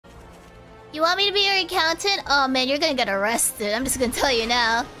You want me to be your accountant? Oh man, you're gonna get arrested. I'm just gonna tell you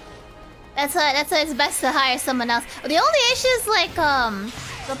now. That's why it's best to hire someone else. The only issue is like,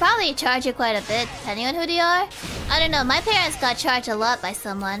 they'll probably charge you quite a bit, depending on who they are. I don't know, my parents got charged a lot by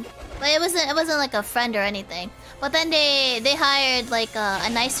someone. But it wasn't like a friend or anything. But then they hired like a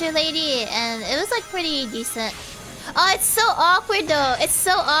nicer lady, and it was like pretty decent. Oh, it's so awkward though. It's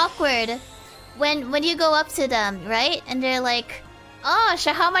so awkward when you go up to them, right? And they're like, "Oh,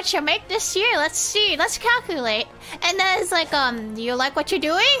 so how much you make this year? Let's see. Let's calculate." And then it's like, "Do you like what you're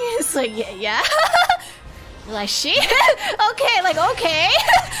doing?" It's like, "Yeah." Like, she? Okay, like, okay.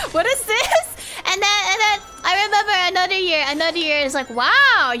 What is this? And then I remember another year is like,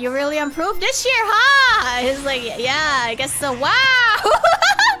 "Wow, you really improved this year, huh?" It's like, "Yeah, I guess so." Wow.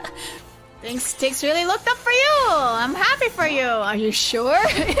 Things really looked up for you. I'm happy for you. Are you sure?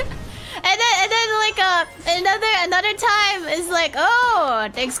 And then like another time is like, "Oh,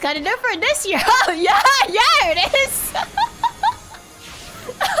 things kind of different this year." Oh yeah, it is.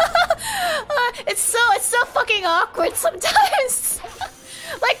 It's so fucking awkward sometimes.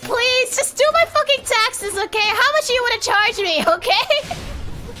 Like, please, just do my fucking taxes, okay? How much do you want to charge me, okay?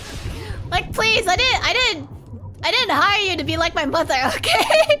 Like, please, I didn't hire you to be like my mother,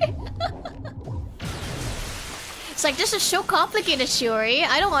 okay? It's like, this is so complicated, Shiori.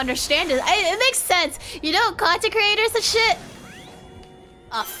 I don't understand it. It makes sense. You know, content creators and shit.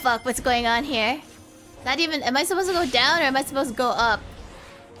 Oh fuck, what's going on here? Not even. Am I supposed to go down or am I supposed to go up?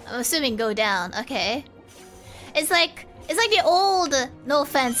 I'm assuming go down. Okay. It's like the old. No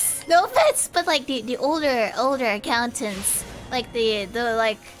offense, but like the older accountants, like the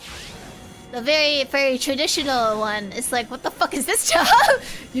very traditional one. It's like, what the fuck is this job?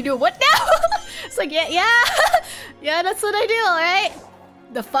 You do what now? It's like, yeah, that's what I do. All right.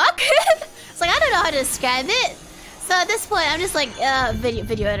 The fuck? It's like, I don't know how to describe it. So at this point, I'm just like, video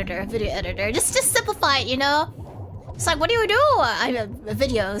editor. Just simplify it, you know. It's like, what do you do? I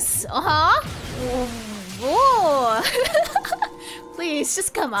videos. Whoa. Please,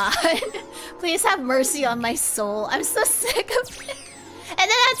 just come on. Please have mercy on my soul. I'm so sick of it. And then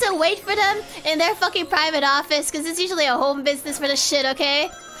I have to wait for them in their fucking private office, because it's usually a home business for the shit, okay?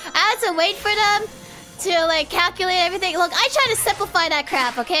 I have to wait for them to, like, calculate everything. Look, I try to simplify that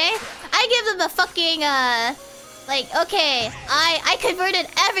crap, okay? I give them a fucking, like, okay, I converted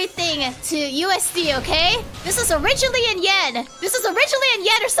everything to USD, okay? This was originally in yen.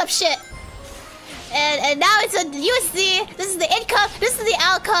 Or some shit. And now it's a USD. This is the income. This is the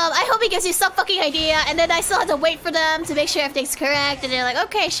outcome. I hope it gives you some fucking idea. And then I still have to wait for them to make sure everything's correct. And they're like,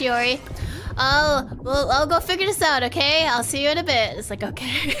 okay, Shiori, I'll go figure this out. Okay, I'll see you in a bit. It's like,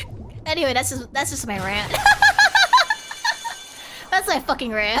 okay. Anyway, that's just my rant. That's my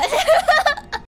fucking rant.